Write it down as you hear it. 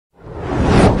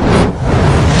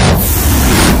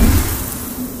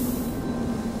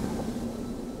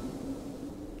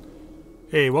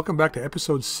Hey, welcome back to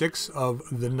episode 6 of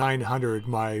the 900,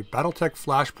 my Battletech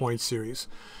Flashpoint series.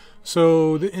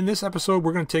 So in this episode,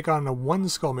 we're going to take on a one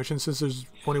skull mission since there's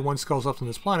only one skull left on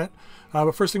this planet.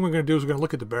 But first thing we're going to do is we're going to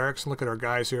look at the barracks and look at our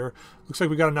guys here. Looks like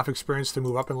we got enough experience to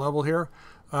move up in level here.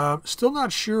 Still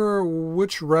not sure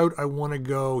which route I want to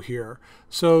go here.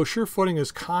 So sure footing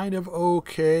is kind of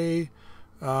okay.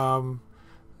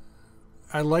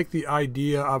 I like the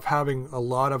idea of having a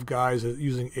lot of guys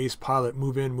using Ace Pilot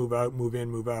move in, move out, move in,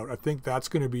 move out. I think that's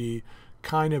going to be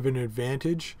kind of an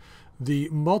advantage. The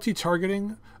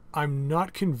multi-targeting, I'm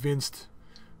not convinced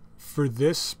for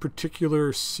this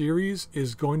particular series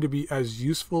is going to be as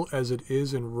useful as it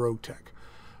is in Roguetech.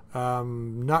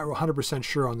 Not 100%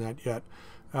 sure on that yet.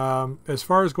 As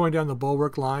far as going down the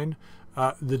bulwark line,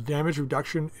 the damage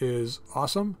reduction is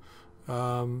awesome.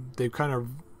 They've kind of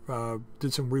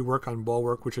did some rework on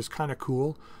bulwark, which is kind of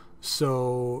cool.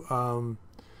 So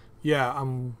yeah,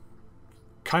 I'm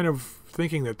kind of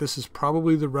thinking that this is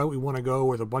probably the route we want to go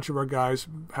with a bunch of our guys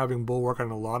having bulwark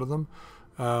on a lot of them.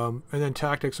 And then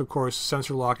tactics, of course,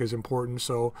 sensor lock is important.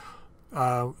 So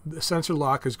the sensor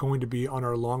lock is going to be on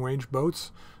our long range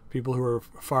boats, people who are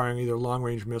firing either long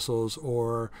range missiles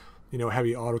or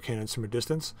heavy autocannons from a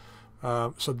distance.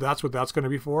 So that's what that's going to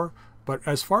be for. But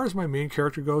as far as my main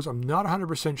character goes, I'm not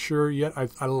 100% sure yet.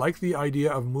 I like the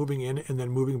idea of moving in and then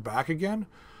moving back again.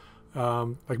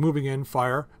 Like moving in,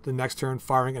 fire, the next turn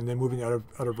firing, and then moving out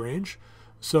of range.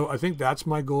 So I think that's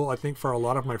my goal. I think for a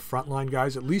lot of my frontline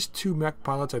guys, at least 2 mech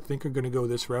pilots I think are going to go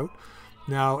this route.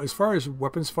 Now, as far as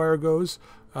weapons fire goes,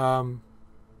 the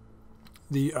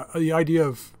idea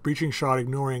of breaching shot,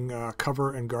 ignoring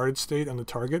cover and guarded state on the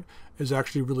target is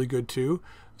actually really good too.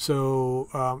 So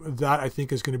that I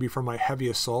think is going to be for my heavy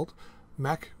assault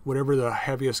mech. Whatever the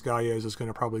heaviest guy is going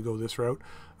to probably go this route.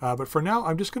 But for now,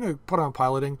 I'm just going to put on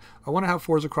piloting. I want to have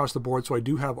 4s across the board, so I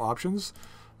do have options.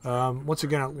 Once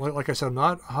again, like I said, I'm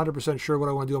not 100% sure what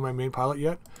I want to do on my main pilot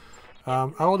yet.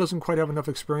 Owl doesn't quite have enough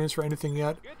experience for anything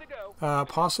yet.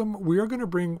 Possum, we are going to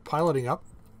bring piloting up.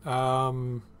 I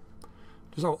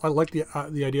like the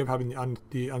idea of having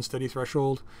the unsteady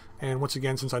threshold, and once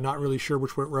again, since I'm not really sure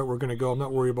which route we're going to go, I'm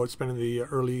not worried about spending the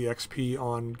early XP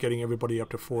on getting everybody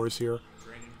up to 4s here.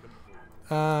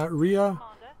 Rhea,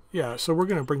 yeah, so we're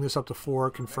going to bring this up to 4,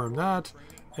 confirm that.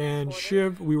 And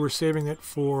Shiv, we were saving it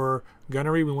for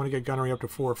gunnery. We want to get gunnery up to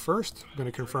 4 first. I'm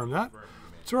going to confirm that.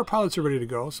 So our pilots are ready to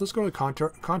go. So let's go to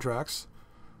contracts.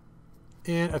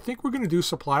 And I think we're going to do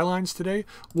supply lines today.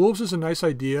 Wolves is a nice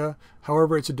idea.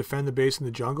 However, it's to defend the base in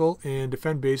the jungle, and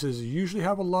defend bases usually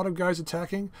have a lot of guys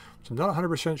attacking. So I'm not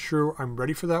 100% sure I'm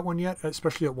ready for that one yet,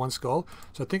 especially at 1 skull.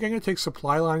 So I think I'm going to take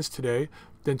supply lines today.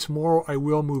 Then tomorrow I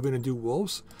will move in and do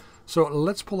wolves. So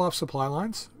let's pull off supply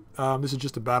lines. This is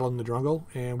just a battle in the jungle,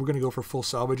 and we're going to go for full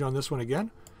salvage on this one again.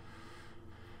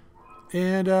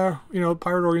 And,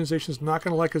 pirate organization is not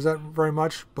going to like us that very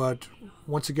much, but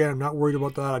once again, I'm not worried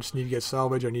about that. I just need to get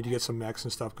salvage. I need to get some mechs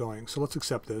and stuff going. So let's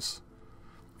accept this.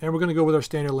 And we're going to go with our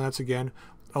standard lance again.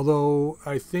 Although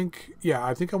I think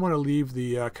I want to leave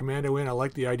the commando in. I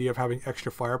like the idea of having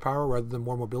extra firepower rather than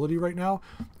more mobility right now.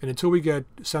 And until we get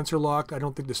sensor locked, I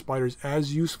don't think the spider is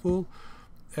as useful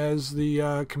as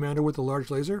the commando with the large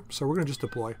laser. So we're going to just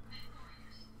deploy.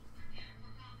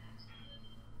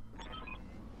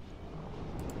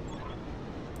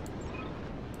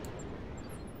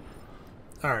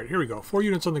 Alright, here we go. 4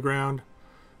 units on the ground.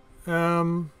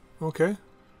 Okay.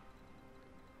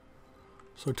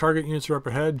 So target units are up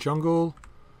ahead. Jungle.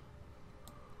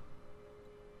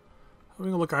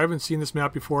 Having a look. I haven't seen this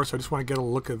map before, so I just want to get a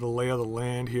look at the lay of the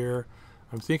land here.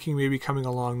 I'm thinking maybe coming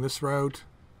along this route.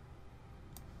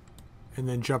 And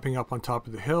then jumping up on top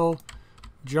of the hill.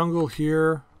 Jungle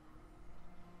here.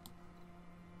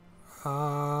 We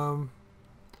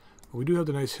do have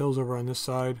the nice hills over on this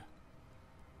side.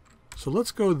 So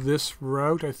let's go this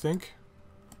route, I think.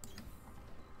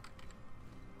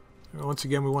 Once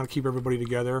again, we want to keep everybody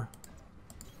together.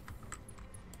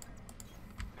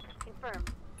 Confirm.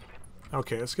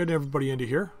 Okay, let's get everybody into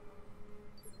here.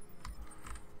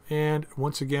 And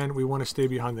once again, we want to stay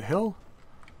behind the hill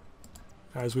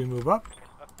as we move up.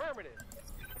 Affirmative.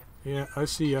 Yeah, I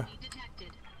see ya.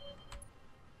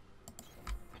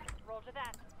 Roger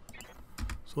that.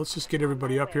 So let's just get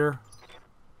everybody up here.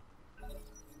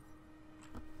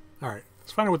 Alright,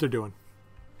 let's find out what they're doing.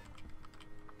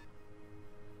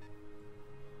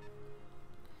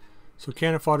 So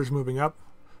cannon fodder's moving up.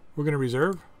 We're going to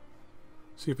reserve.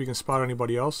 See if we can spot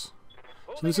anybody else.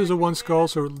 So this is a 1 skull,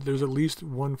 so there's at least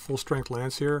 1 full strength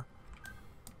lance here.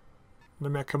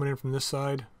 Another mech coming in from this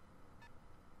side.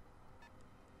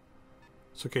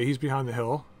 It's okay, he's behind the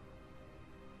hill.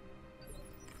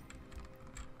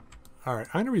 Alright,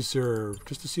 I'm going to reserve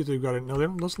just to see if they've got it. No, they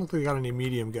don't doesn't look like they got any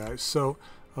medium guys. So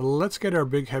let's get our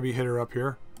big heavy hitter up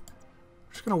here.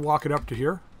 Just going to walk it up to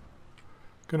here.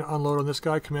 Going to unload on this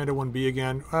guy. Commander 1B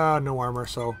again. No armor,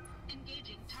 so...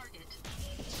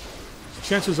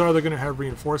 Chances are they're going to have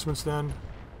reinforcements then.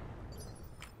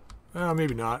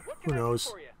 Maybe not. Who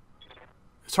knows?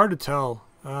 It's hard to tell.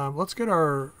 Let's get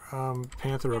our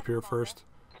Panther up here first.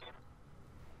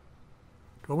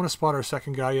 Do I want to spot our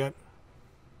second guy yet?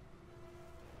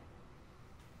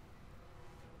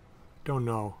 Don't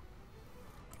know.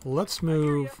 Let's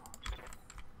move.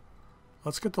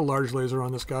 Let's get the large laser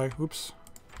on this guy. Oops.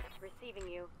 Receiving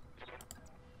you.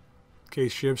 Okay,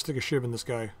 Shiv. Stick a Shiv in this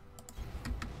guy.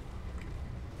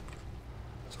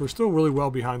 So we're still really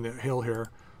well behind the hill here.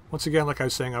 Once again, like I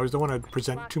was saying, I don't want to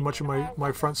present too much of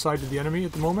my front side to the enemy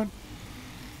at the moment.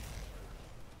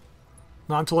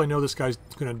 Not until I know this guy's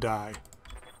going to die.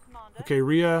 Okay,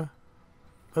 Rhea.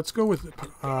 Let's go with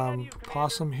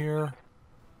Possum here.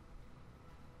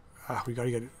 We got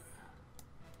to get a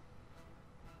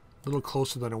little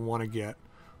closer than I want to get.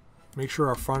 Make sure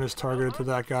our front is targeted to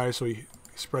that guy so he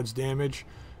spreads damage.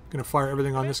 Going to fire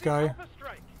everything on this guy.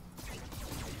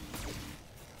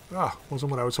 Wasn't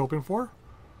what I was hoping for.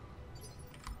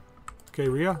 Okay,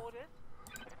 Rhea.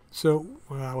 So,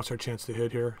 what's our chance to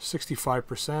hit here?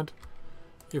 65%.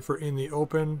 If we're in the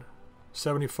open,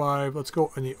 75. Let's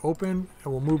go in the open,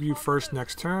 and we'll move you first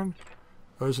next turn.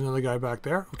 Oh, there's another guy back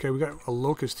there. Okay, we got a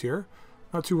locust here.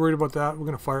 Not too worried about that. We're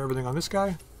going to fire everything on this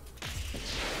guy.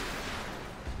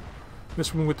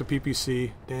 Missed one with the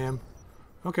PPC. Damn.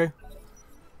 Okay.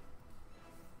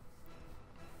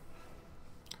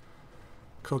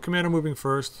 So, Commander moving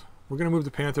first. We're going to move the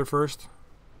Panther first.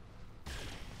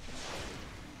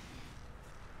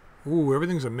 Ooh,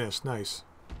 everything's a miss. Nice.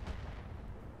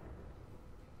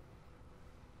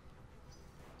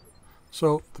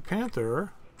 So, the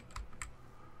Panther...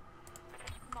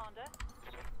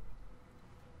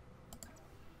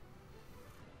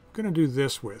 I'm going to do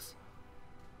this with.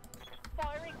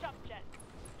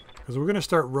 Because we're going to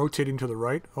start rotating to the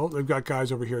right. Oh, they've got guys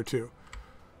over here too.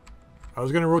 I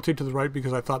was going to rotate to the right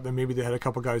because I thought that maybe they had a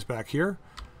couple guys back here.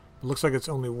 It looks like it's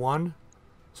only one.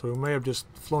 So we may have just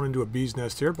flown into a bee's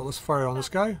nest here, but let's fire on this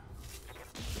guy.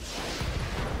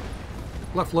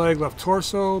 Left leg, left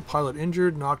torso, pilot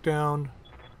injured, knockdown.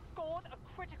 Scored a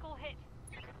critical hit.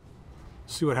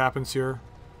 See what happens here.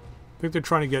 I think they're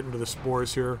trying to get into the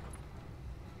spores here.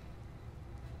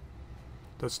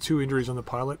 That's 2 injuries on the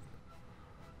pilot.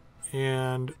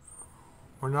 And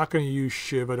we're not going to use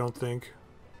Shiv, I don't think.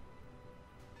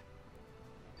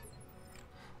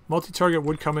 Multi-target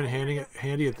would come in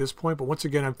handy at this point, but once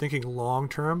again, I'm thinking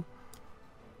long-term.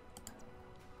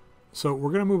 So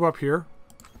we're going to move up here.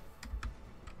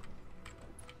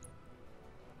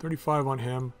 35 on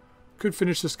him. Could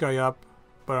finish this guy up,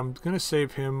 but I'm going to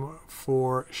save him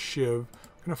for Shiv.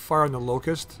 I'm going to fire on the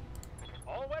Locust.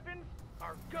 All weapons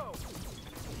are go.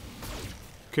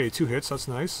 Okay, 2 hits. That's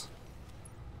nice.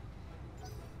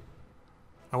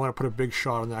 I want to put a big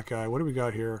shot on that guy. What do we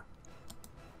got here?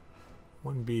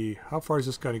 1B. How far is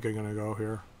this guy going to go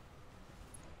here?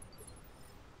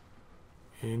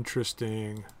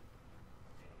 Interesting.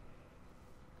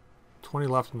 20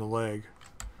 left in the leg.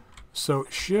 So,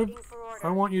 Shiv,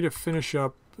 I want you to finish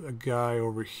up a guy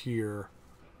over here.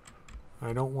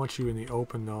 I don't want you in the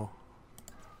open, though.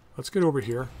 Let's get over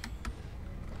here.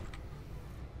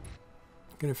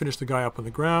 Gonna finish the guy up on the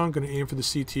ground. Gonna aim for the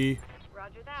CT.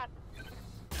 Roger that.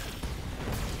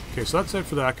 Okay, so that's it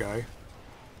for that guy.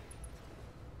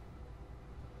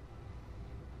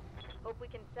 Hope we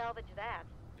can salvage that.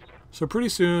 So pretty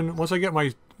soon, once I get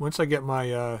my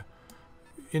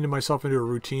into myself into a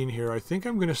routine here, I think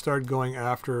I'm gonna start going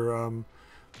after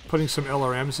putting some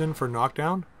LRMs in for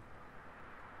knockdown.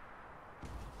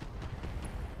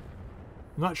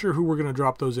 I'm not sure who we're gonna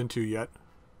drop those into yet.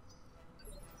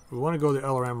 We want to go the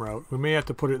LRM route. We may have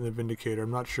to put it in the Vindicator. I'm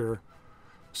not sure.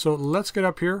 So let's get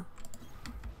up here.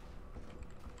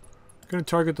 Going to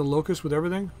target the Locust with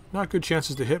everything. Not good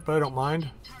chances to hit, but I don't mind.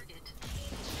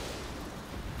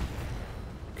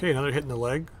 Okay, another hit in the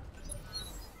leg.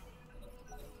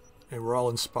 And we're all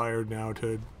inspired now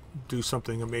to do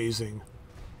something amazing.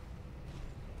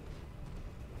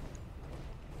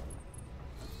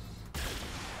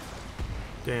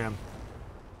 Damn.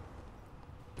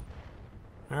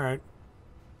 Alright.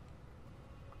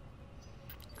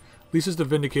 Lisa's the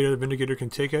Vindicator. The Vindicator can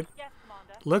take it. Yes,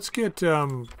 Commander. Let's get...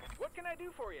 What can I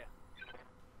do for you?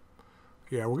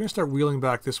 Yeah, we're going to start wheeling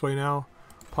back this way now.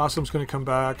 Possum's going to come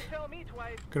back. Tell me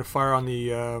twice. Going to fire on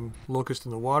the Locust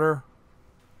in the water.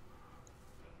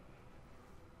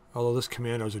 Although this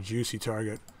Commando's a juicy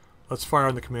target. Let's fire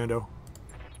on the commando.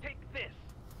 Take this.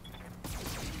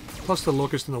 Plus the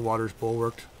locust in the water's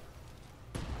bulwarked.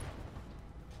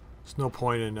 There's no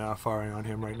point in firing on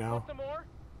him right now. Want some more?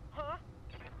 Huh?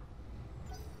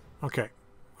 Okay.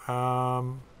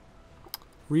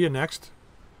 Rhea next.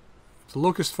 If the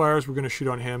locust fires, we're going to shoot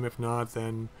on him. If not,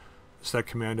 then it's that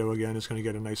commando again is going to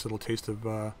get a nice little taste of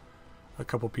a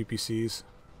couple PPCs.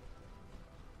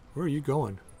 Where are you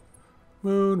going?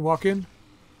 Moon, walk in.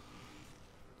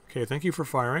 Okay, thank you for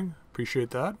firing. Appreciate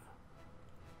that.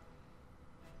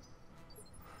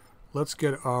 Let's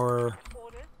get our...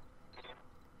 Orders.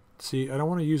 See, I don't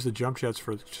want to use the jump jets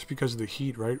for just because of the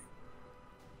heat, right?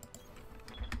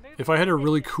 If I had a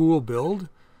really cool build,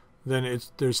 then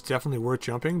there's definitely worth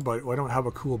jumping, but I don't have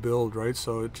a cool build, right?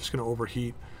 So it's just going to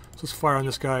overheat. So let's fire on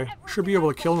this guy. Should be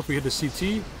able to kill him if we hit the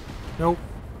CT. Nope.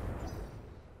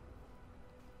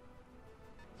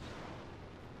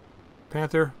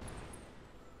 Panther.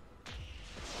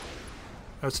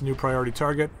 That's a new priority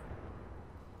target.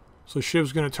 So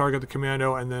Shiv's going to target the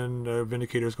commando, and then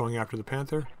Vindicator's going after the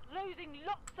Panther. Losing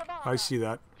lots of armor. I see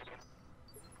that.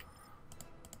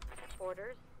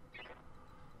 Orders.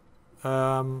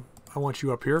 I want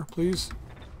you up here, please.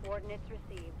 Coordinates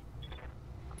received.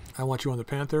 I want you on the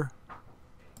Panther.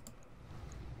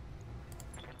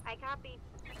 I copy.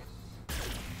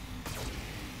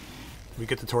 We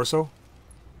get the torso.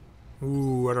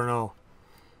 Ooh, I don't know.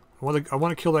 I want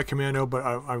to kill that commando, but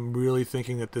I'm really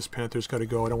thinking that this Panther's got to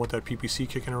go. I don't want that PPC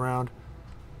kicking around.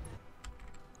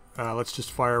 Let's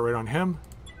just fire right on him.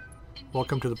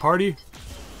 Welcome to the party.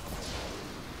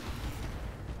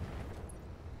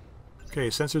 Okay,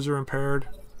 sensors are impaired.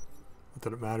 Not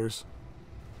that it matters.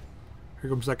 Here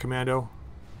comes that commando.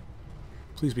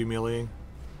 Please be meleeing.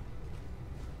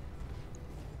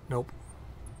 Nope.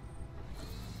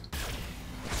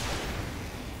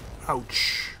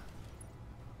 Ouch.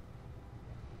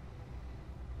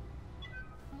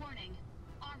 Warning.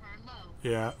 Armor low.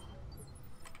 Yeah.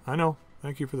 I know.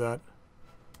 Thank you for that.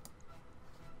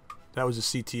 That was a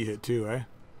CT hit too, eh?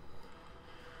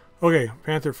 Okay,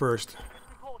 Panther first.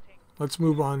 Reporting. Let's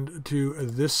move on to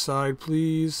this side,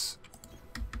 please.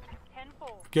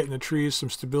 10-4. Getting the trees,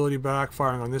 some stability back,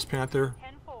 firing on this Panther.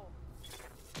 10-4.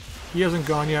 He hasn't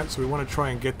gone yet, so we want to try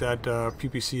and get that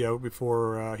PPC out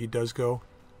before he does go.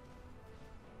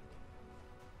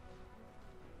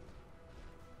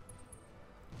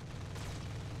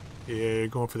 Yeah,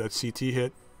 going for that CT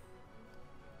hit.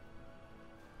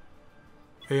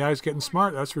 AI's getting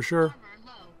smart, that's for sure. Armor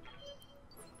low.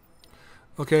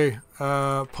 Okay,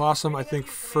 Possum, I think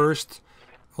first,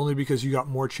 only because you got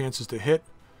more chances to hit.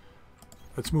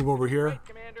 Let's move over here. Right,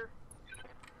 Commander.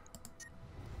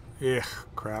 Ugh,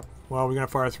 crap. Well, we're going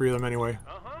to fire 3 of them anyway.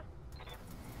 Uh-huh.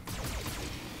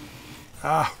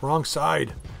 Ah, wrong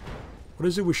side. What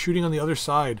is it with shooting on the other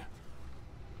side?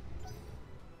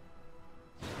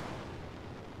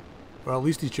 Well, at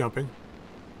least he's jumping.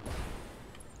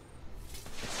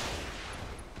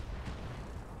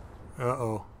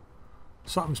 Uh-oh.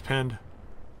 Something's pinned.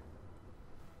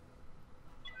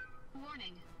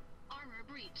 Warning. Armor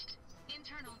breached.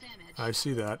 Internal damage. I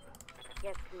see that.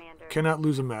 Yes, Commander. Cannot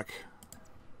lose a mech.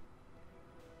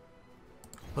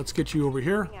 Let's get you over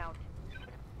here. Moving out.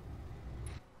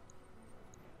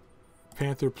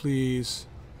 Panther, please.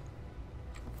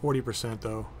 40%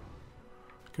 though.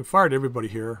 Can fire at everybody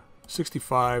here.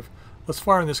 65. Let's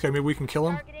fire on this guy. Maybe we can kill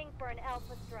him. Targeting for an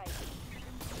alpha strike.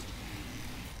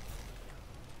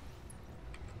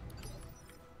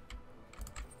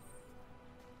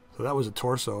 So that was a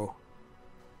torso.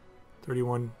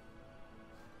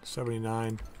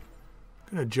 3179.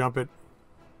 Gonna jump it.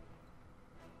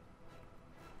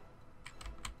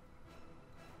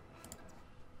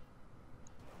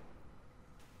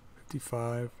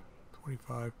 $55,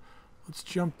 $25. Let's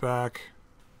jump back.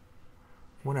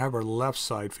 I want to have our left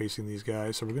side facing these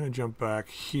guys, so we're going to jump back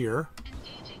here.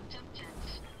 Engaging jump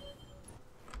jets.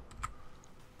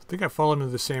 I think I've fallen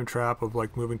into the same trap of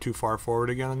like moving too far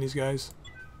forward again on these guys.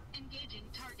 Engaging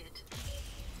target.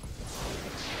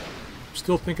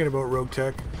 Still thinking about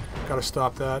Roguetech. Got to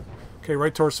stop that. Okay,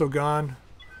 right torso gone.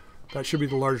 That should be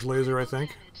the large laser, I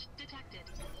think. Damage detected.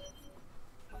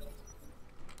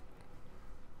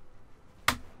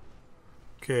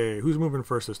 Okay, who's moving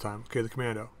first this time? Okay, the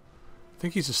commando. I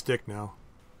think he's a stick now.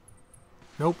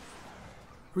 Nope.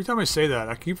 Every time I say that,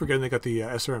 I keep forgetting they got the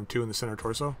SRM2 in the center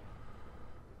torso.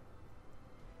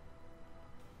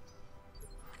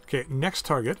 Okay, next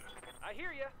target. I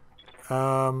hear ya.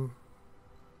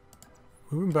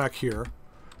 Moving back here.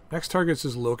 Next target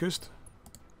is Locust.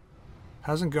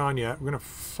 Hasn't gone yet. We're gonna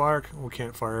fire. We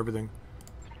can't fire everything.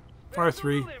 Fire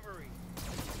 3. Delivery.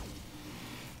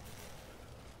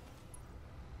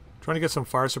 Trying to get some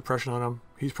fire suppression on him.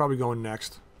 He's probably going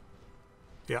next.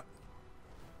 Yeah.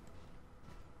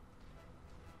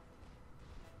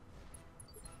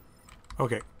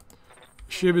 Okay.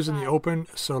 Shiv is in the open,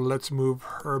 so let's move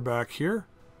her back here.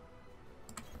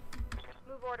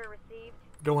 Move order received.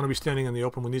 Don't want to be standing in the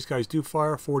open when these guys do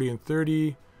fire. 40 and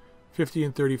 30, 50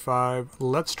 and 35.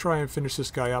 Let's try and finish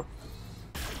this guy up.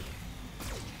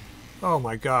 Oh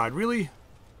my god, really?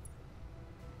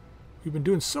 You've been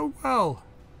doing so well.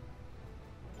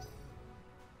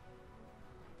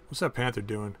 What's that Panther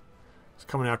doing? It's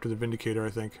coming after the Vindicator, I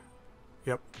think.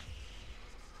 Yep.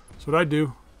 That's what I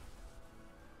do.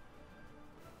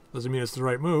 Doesn't mean it's the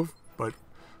right move, but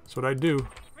that's what I do.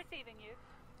 Receiving you.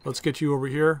 Let's get you over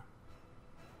here.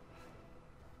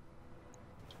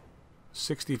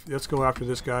 60. Let's go after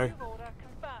this guy. Move order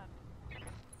confirmed.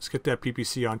 Let's get that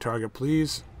PPC on target,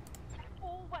 please.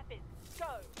 All weapons, go.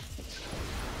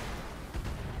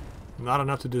 Not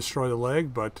enough to destroy the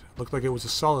leg, but looked like it was a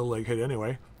solid leg hit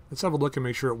anyway. Let's have a look and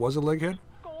make sure it was a leg hit.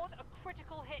 Scored a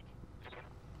critical hit.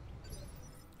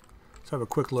 Let's have a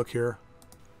quick look here.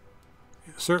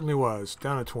 It certainly was.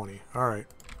 Down at 20. Alright.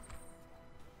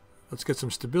 Let's get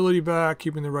some stability back,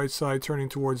 keeping the right side turning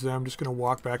towards them. Just going to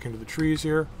walk back into the trees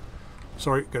here.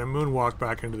 Sorry, going to moonwalk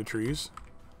back into the trees.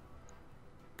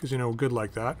 Because, you know, good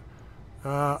like that.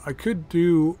 I could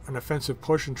do an offensive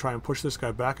push and try and push this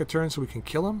guy back a turn so we can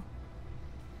kill him.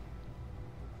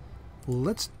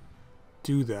 Let's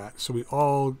do that. So we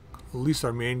all, at least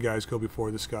our main guys, go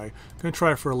before this guy. Going to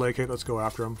try for a leg hit. Let's go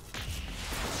after him.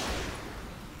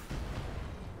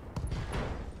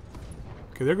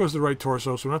 Okay, there goes the right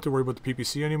torso, so we don't have to worry about the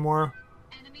PPC anymore.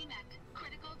 Enemy mech.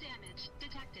 Critical damage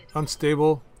detected.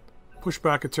 Unstable. Push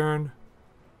back a turn.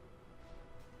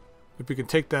 If we can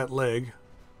take that leg. It'd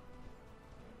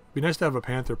be nice to have a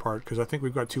Panther part, because I think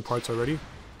we've got 2 parts already.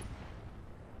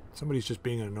 Somebody's just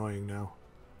being annoying now.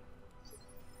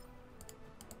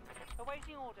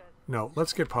 Awaiting orders. No,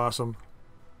 let's get Possum.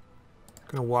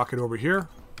 Gonna walk it over here.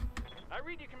 I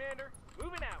read you, Commander.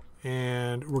 Moving out.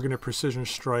 And we're gonna precision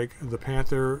strike the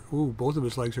Panther. Ooh, both of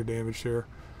his legs are damaged here.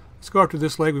 Let's go after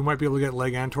this leg. We might be able to get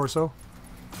leg and torso.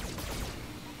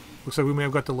 Looks like we may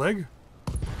have got the leg.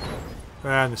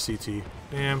 Ah, and the CT.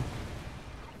 Damn.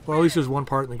 Well, at least there's one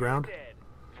part in the ground. Dead.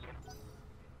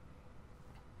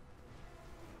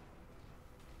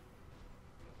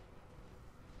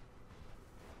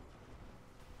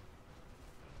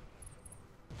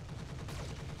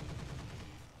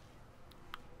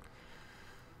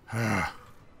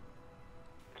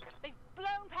 They've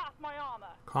blown past my armor.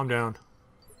 Calm down.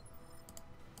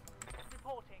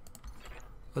 Reporting.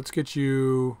 Let's get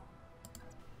you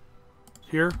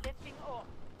here. Lifting off.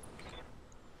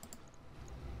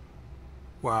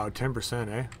 Wow, 10%,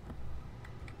 eh?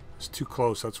 It's too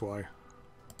close, that's why.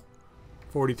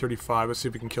 40, 35. Let's see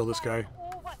if we can kill this guy.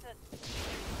 All weapons.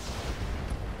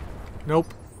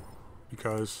 Nope.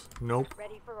 Because, nope.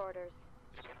 Ready for orders.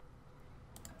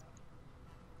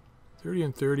 30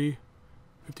 and 30.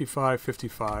 55,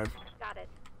 55. Got it.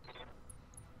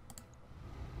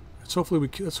 Let's hope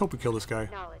we kill this guy.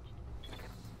 Acknowledged.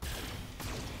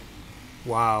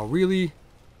 Wow, really?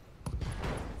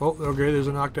 Oh, okay, there's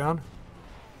a knockdown.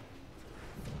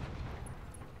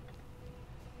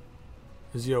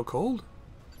 Is he out cold?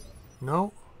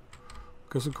 No.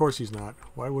 Because of course he's not.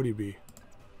 Why would he be?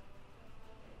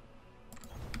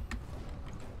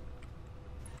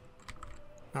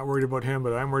 Not worried about him,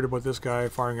 but I'm worried about this guy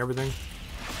firing everything.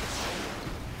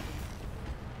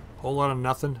 Whole lot of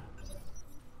nothing.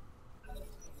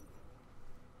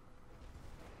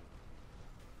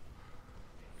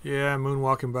 Yeah,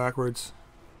 moonwalking backwards.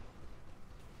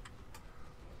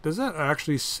 Does that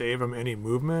actually save him any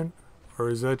movement? Or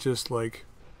is that just like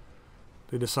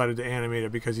they decided to animate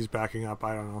it because he's backing up?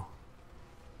 I don't know.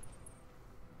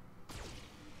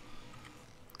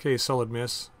 Okay, solid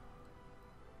miss.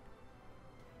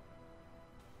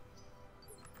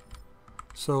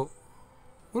 So,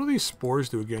 what do these spores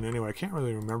do again anyway? I can't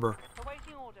really remember.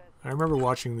 Awaiting orders. I remember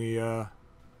watching the,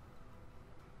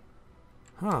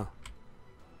 Huh.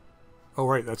 Oh,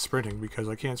 right, that's sprinting because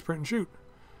I can't sprint and shoot.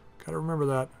 Gotta remember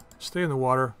that. Stay in the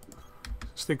water.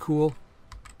 Stay cool.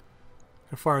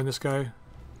 Gonna fire on this guy.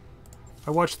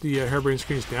 I watched the Hairbrain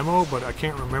Screens demo, but I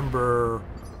can't remember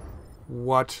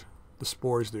what the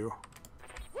spores do.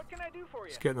 What can I do for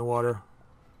you? Let's get in the water.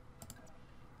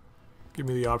 Give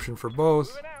me the option for both.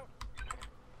 Moving out.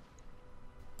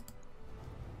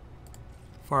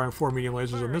 Firing 4 medium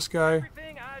lasers on this guy.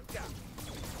 Everything I've got.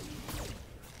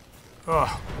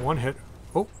 Ugh, one hit.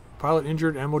 Oh, pilot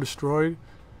injured, ammo destroyed.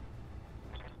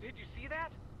 Did you see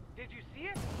that? Did you see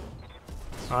it?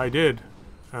 I did.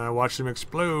 Watch them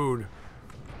explode.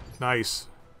 Nice.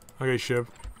 Okay, Shiv.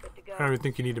 Good to go. I don't even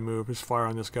think you need to move. Just fire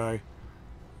on this guy.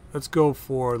 Let's go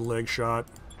for leg shot.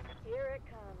 Here it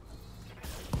comes.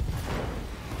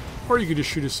 Or you could just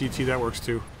shoot a CT. That works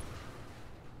too.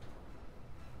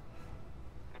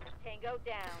 Tango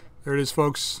down. There it is,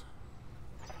 folks.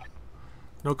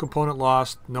 No component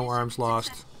lost. No arms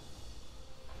lost.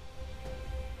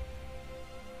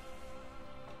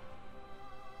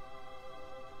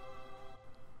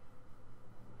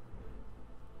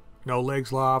 No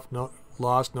legs lost. No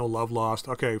lost. No love lost.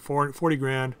 Okay, 40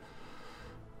 grand.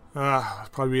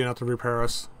 Probably be enough to repair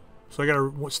us. So I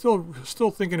gotta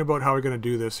still thinking about how we're gonna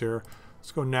do this here.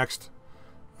 Let's go next.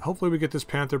 Hopefully we get this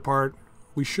Panther part.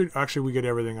 We should actually we get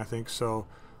everything, I think. So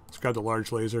let's grab the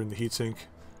large laser and the heatsink,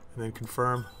 and then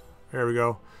confirm. There we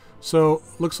go. So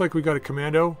looks like we got a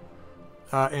Commando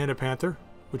and a Panther,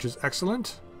 which is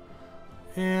excellent.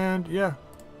 And yeah.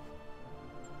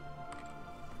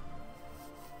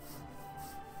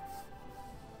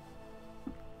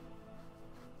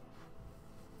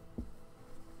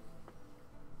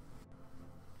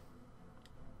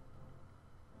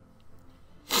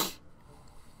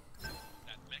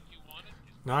 That mech you wanted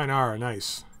is 9R,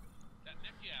 nice. that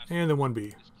mech you asked And the 1B.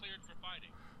 is cleared for fighting.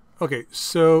 Okay,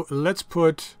 so let's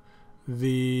put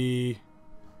the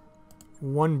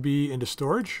 1B into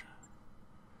storage.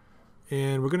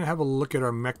 And we're going to have a look at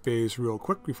our mech bays real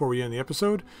quick before we end the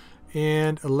episode.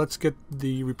 And let's get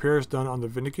the repairs done on the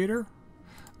Vindicator.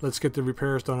 Let's get the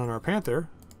repairs done on our Panther.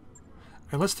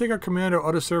 And let's take our Commando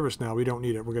out of service now. We don't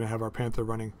need it. We're going to have our Panther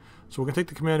running. So we're going to take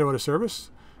the Commando out of service.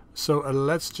 So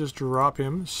let's just drop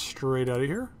him straight out of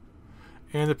here.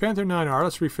 And the Panther 9R,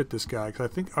 let's refit this guy because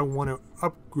I think I want to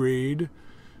upgrade.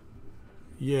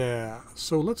 Yeah,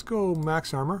 so let's go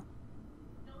max armor.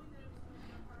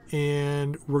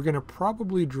 And we're going to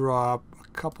probably drop a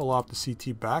couple off the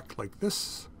CT back like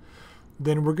this.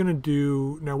 Then we're going to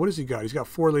do, now what has he got? He's got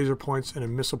 4 laser points and a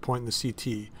missile point in the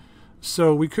CT.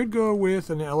 So we could go with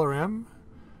an LRM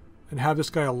and have this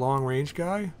guy a long range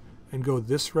guy and go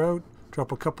this route.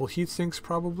 Drop a couple heat sinks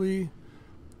probably.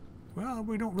 Well,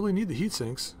 we don't really need the heat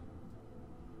sinks.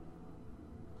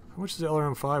 How much does the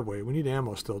LRM-5 weigh? We need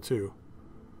ammo still too.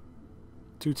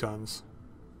 2 tons.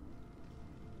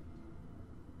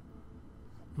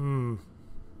 Not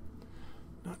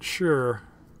sure.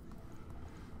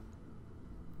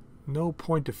 No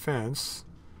point defense.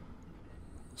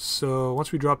 So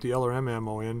once we drop the LRM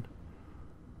ammo in,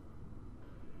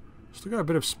 still got a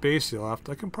bit of space left.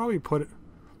 I can probably put it.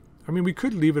 I mean, we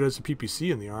could leave it as a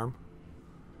PPC in the arm.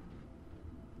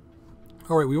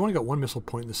 Alright, we only got 1 missile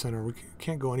point in the center. We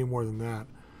can't go any more than that.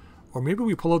 Or maybe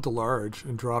we pull out the large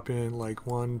and drop in like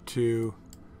 1, 2,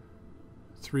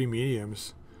 3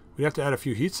 mediums. We'd have to add a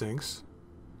few heat sinks.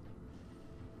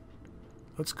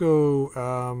 Let's go,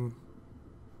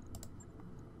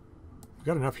 we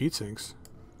got enough heat sinks.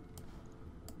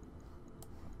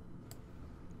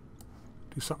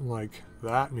 Do something like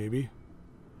that maybe.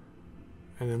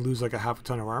 And then lose like a half a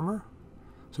ton of armor.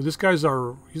 So this guy's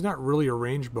he's not really a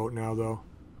range boat now though.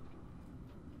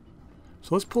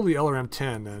 So let's pull the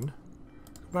LRM-10 then.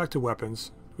 Go back to weapons.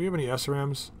 Do we have any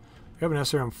SRMs? We have an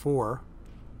SRM-4.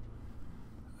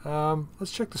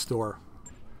 Let's check the store.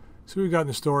 See what we got in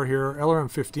the store here.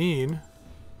 LRM-15.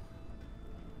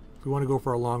 If we want to go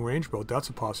for a long range boat, that's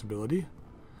a possibility.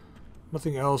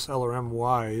 Nothing else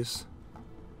LRM-wise.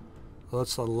 Well,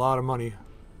 that's a lot of money.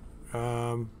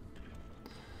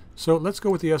 So let's go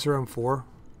with the SRM-4.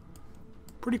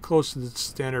 Pretty close to the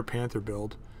standard Panther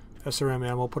build. SRM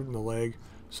ammo, put it in the leg.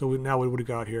 So now what would we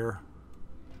got here?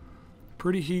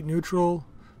 Pretty heat neutral.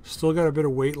 Still got a bit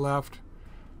of weight left.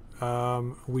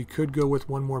 We could go with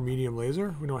 1 more medium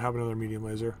laser. We don't have another medium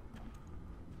laser.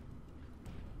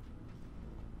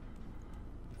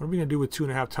 What are we going to do with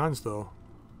 2.5 tons though?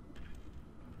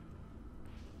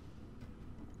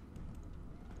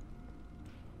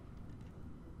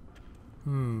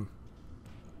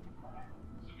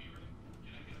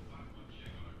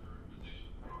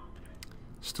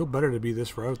 Still better to be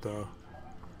this route though.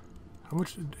 How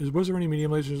much was there any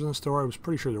medium lasers in the store? I was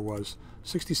pretty sure there was.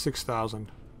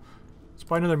 66,000. Let's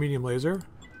buy another medium laser.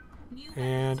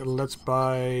 And let's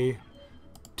buy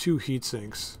 2 heat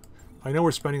sinks. I know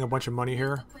we're spending a bunch of money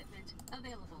here,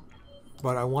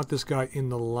 but I want this guy in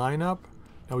the lineup.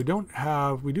 Now we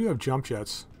do have jump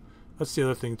jets. That's the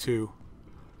other thing too.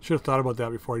 Should have thought about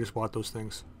that before I just bought those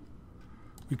things.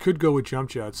 We could go with jump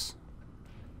jets.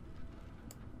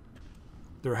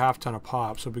 They're half ton a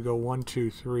pop, so if we go 1,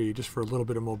 2, 3, just for a little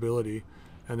bit of mobility,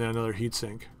 and then another heat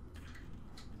sink.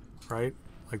 Right?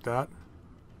 Like that.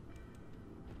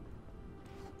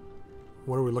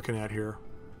 What are we looking at here?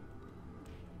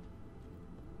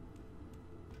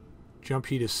 Jump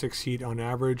heat is 6 heat on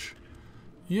average.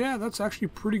 Yeah, that's actually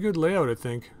pretty good layout, I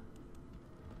think.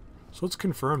 So let's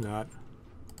confirm that.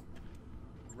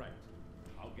 Right.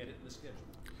 I'll get it in the schedule.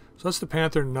 So that's the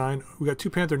Panther 9. We got 2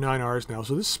 Panther 9Rs now.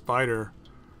 So this Spider,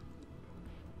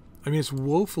 I mean, it's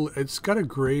woefully. It's got a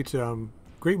great,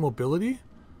 great mobility,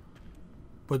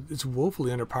 but it's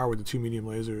woefully underpowered with the 2 medium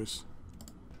lasers.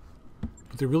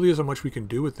 But there really isn't much we can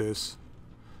do with this.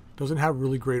 Doesn't have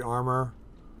really great armor.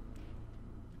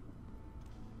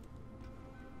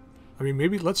 I mean,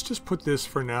 maybe let's just put this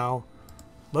for now.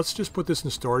 Let's just put this in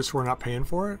storage so we're not paying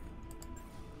for it.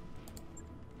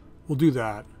 We'll do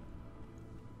that.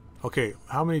 Okay,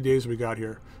 how many days we got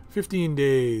here? 15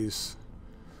 days.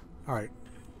 Alright.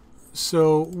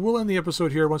 So we'll end the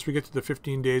episode here once we get to the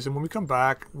 15 days. And when we come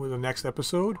back with the next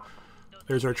episode,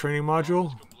 there's our training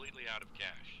module. Completely out of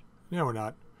cash. No, we're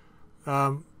not.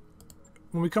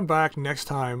 When we come back next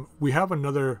time, we have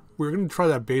another... We're going to try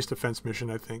that base defense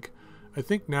mission, I think. I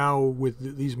think now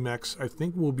with these mechs, I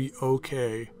think we'll be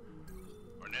okay.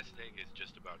 Our nest egg is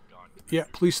just about gone. Yeah,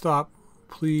 please stop.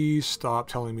 Please stop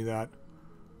telling me that.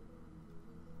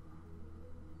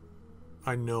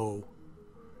 I know.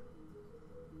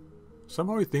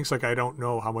 Somehow he thinks like I don't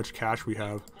know how much cash we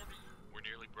have. We're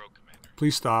nearly broke, Commander.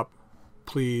 Please stop.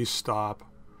 Please stop.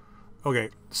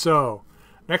 Okay, so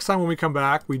next time when we come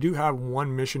back, we do have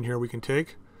one mission here we can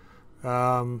take.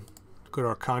 Go to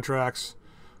our contracts.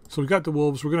 So we got the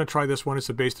Wolves. We're going to try this one. It's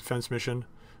a base defense mission.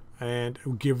 And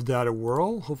give that a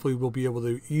whirl. Hopefully we'll be able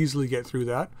to easily get through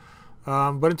that.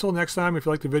 But until next time, if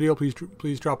you like the video,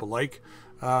 please drop a like.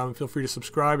 Feel free to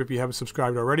subscribe if you haven't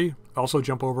subscribed already. Also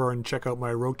jump over and check out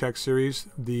my Roguetech series,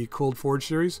 the Cold Forge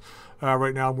series.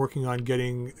 Right now I'm working on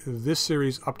getting this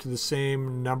series up to the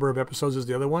same number of episodes as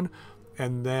the other one.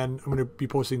 And then I'm going to be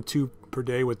posting 2 per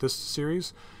day with this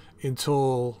series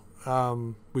until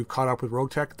we've caught up with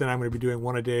Roguetech. Then I'm going to be doing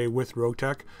 1 a day with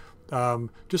Roguetech.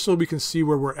 Just so we can see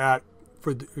where we're at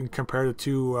compared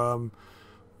to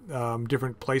 2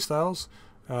 different play styles.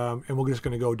 And we're just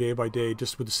going to go day by day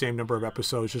just with the same number of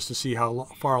episodes just to see how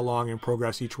far along in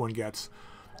progress each one gets.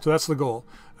 So that's the goal.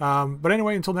 But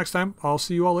anyway, until next time, I'll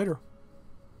see you all later.